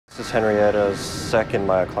This is Henrietta's second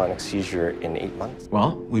myoclonic seizure in 8 months.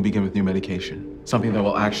 Well, we begin with new medication. Something that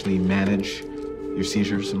will actually manage your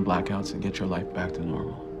seizures and blackouts and get your life back to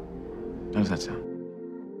normal. How does that sound?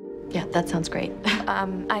 Yeah, that sounds great.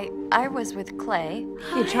 I was with Clay.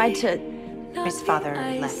 He tried to... His father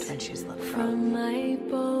left when she was little.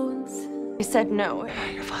 He said no.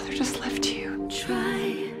 Your father just left you.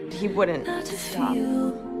 He wouldn't stop.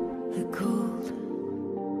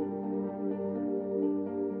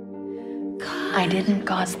 I didn't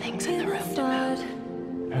cause things in the room to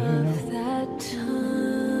move.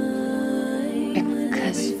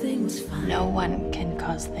 Because no one can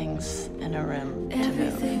cause things in a room to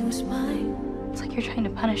move. It's like you're trying to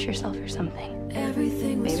punish yourself or something.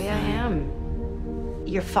 Maybe I am.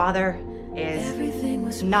 Your father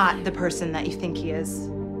is not the person that you think he is.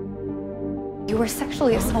 You were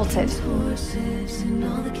sexually assaulted. I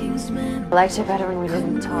liked it better when we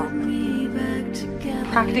didn't talk.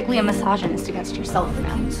 Practically a misogynist against yourself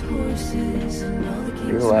now.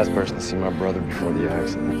 You were the last person to see my brother before the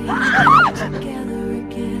accident.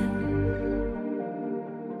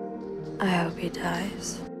 I hope he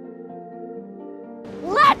dies.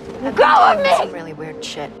 Let go of me! Some really weird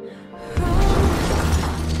shit.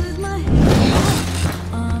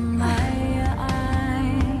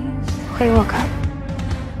 Clay woke up.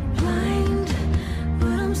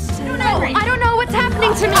 I don't know what's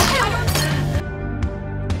happening to me.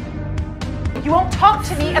 You won't talk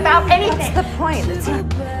to me about anything. What's the point?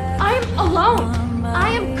 I'm alone. I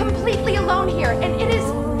am completely alone here, and it is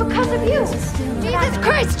because of you. Jesus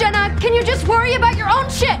Christ, Jenna, can you just worry about your own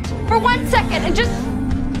shit for 1 second and just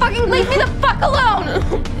fucking leave me the fuck alone?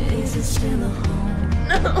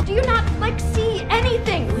 Do you not, like, see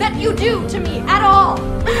anything that you do to me at all?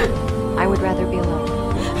 I would rather be alone.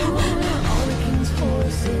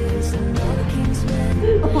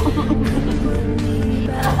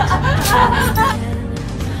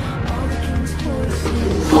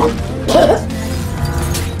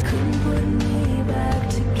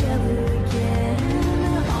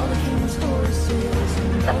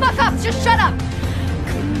 The fuck up, just shut up.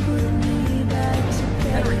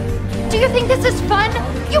 Do you think this is fun?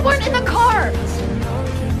 You weren't in the car.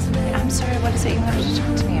 I'm sorry, what is it you wanted to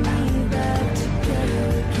talk to me about?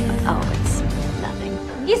 Oh, it's nothing.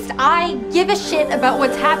 At least I give a shit about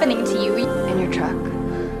what's happening to you. In your truck,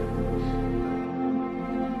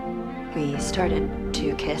 we started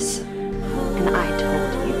to kiss, and I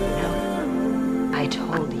told you, I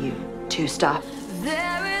told you to stop.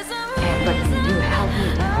 But you held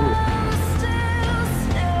me down.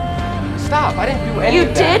 Stop! I didn't do any You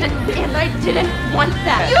of that. did, and I didn't want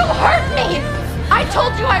that. You hurt me! I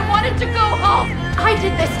told you I wanted to go home. I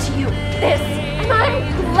did this to you, and I'm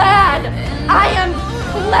glad. I am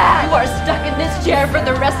glad you are stuck in this chair for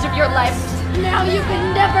the rest of your life. Now you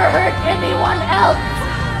can never hurt anyone else.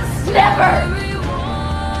 Never!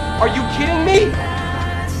 Are you kidding me?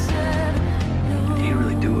 Did he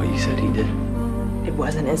really do what you said he did? It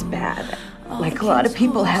wasn't as bad. Like a lot of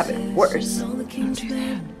people have it worse. Don't do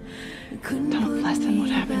that. Don't lessen what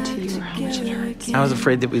happened to you or how much it hurts. I was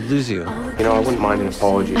afraid that we'd lose you. You know, I wouldn't mind an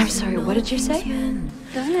apology. I'm sorry, what did you say?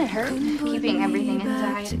 Doesn't it hurt keeping everything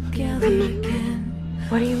inside?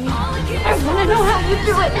 What do you mean? I want to know how you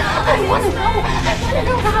do it. I want to know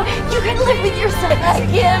how you can live with yourself. I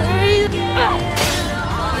can't breathe.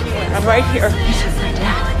 I'm right here. This is my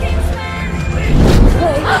dad.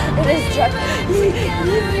 It is just...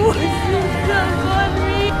 You on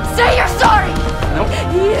me. Say you're sorry! Nope.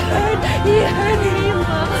 He hurt me,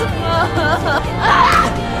 Mama.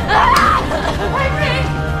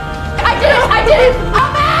 I did it! I'm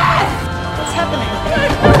mad! What's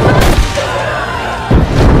happening?